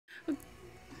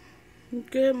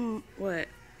What?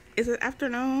 Is it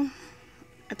afternoon?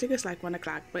 I think it's like 1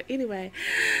 o'clock. But anyway,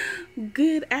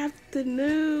 good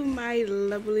afternoon, my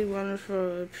lovely,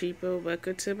 wonderful people.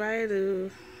 Welcome to my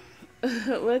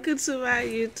welcome to my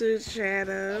YouTube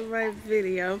channel, my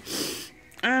video.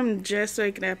 I'm just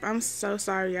waking up. I'm so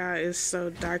sorry, y'all. It's so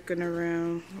dark in the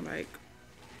room. Like,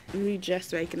 we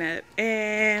just waking up.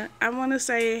 And I want to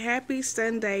say happy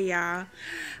Sunday, y'all.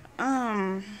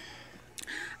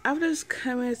 I'm just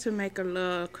coming to make a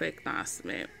little quick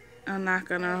announcement. I'm not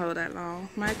gonna hold that long.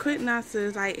 My quick announcement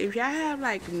is, like, if y'all have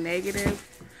like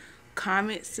negative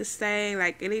comments to say,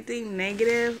 like anything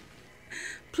negative,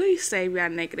 please save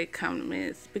y'all negative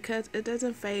comments, because it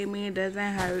doesn't fade me, it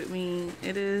doesn't hurt me.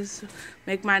 It is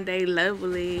make my day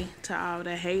lovely to all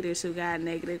the haters who got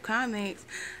negative comments.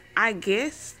 I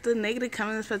guess the negative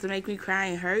comments are supposed to make me cry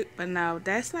and hurt, but no,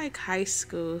 that's like high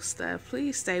school stuff.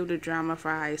 Please save the drama for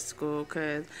high school,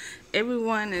 because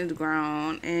everyone is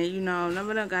grown, and you know,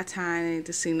 nobody got time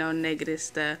to see no negative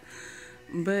stuff.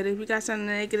 But if you got something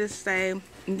negative to say,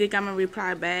 you think I'm going to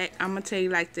reply back, I'm going to tell you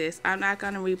like this. I'm not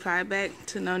going to reply back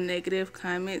to no negative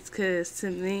comments, because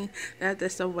to me, that's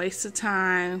just a waste of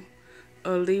time.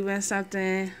 Or leaving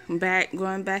something back,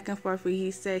 going back and forth with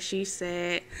he said, she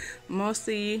said.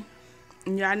 Mostly,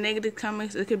 y'all negative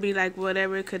comments, it could be like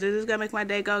whatever, because it is going to make my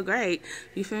day go great.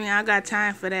 You feel me? I got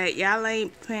time for that. Y'all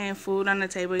ain't paying food on the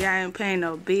table. Y'all ain't paying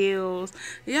no bills.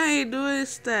 Y'all ain't doing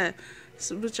stuff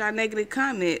with y'all negative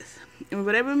comments. And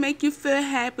whatever make you feel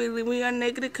happy, leave me your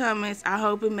negative comments. I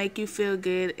hope it make you feel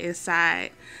good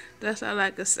inside. That's all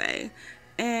I can say.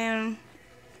 And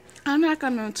I'm not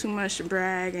gonna too much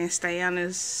brag and stay on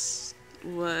this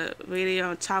video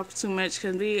and talk too much,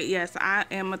 because yes, I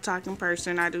am a talking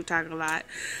person. I do talk a lot.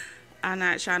 I'm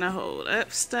not trying to hold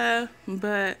up stuff,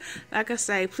 but like I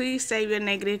say, please save your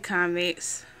negative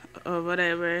comments or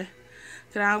whatever,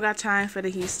 because I don't got time for the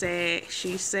he said,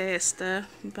 she said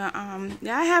stuff. But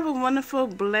y'all have a wonderful,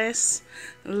 blessed,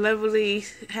 lovely,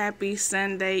 happy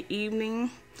Sunday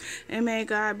evening, and may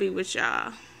God be with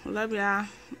y'all. Love y'all.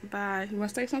 Bye. You want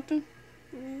to say something?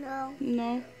 No.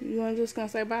 No? You want to just gonna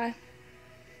say bye?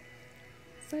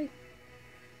 Say.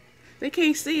 They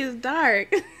can't see. It's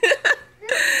dark.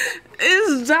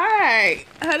 It's dark.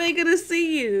 How they gonna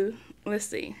see you? Let's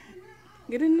see.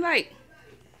 Get in the light.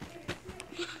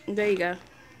 There you go.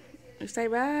 Say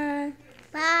bye.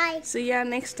 Bye. See y'all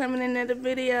next time in another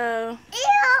video.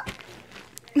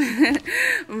 Ew.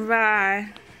 Bye.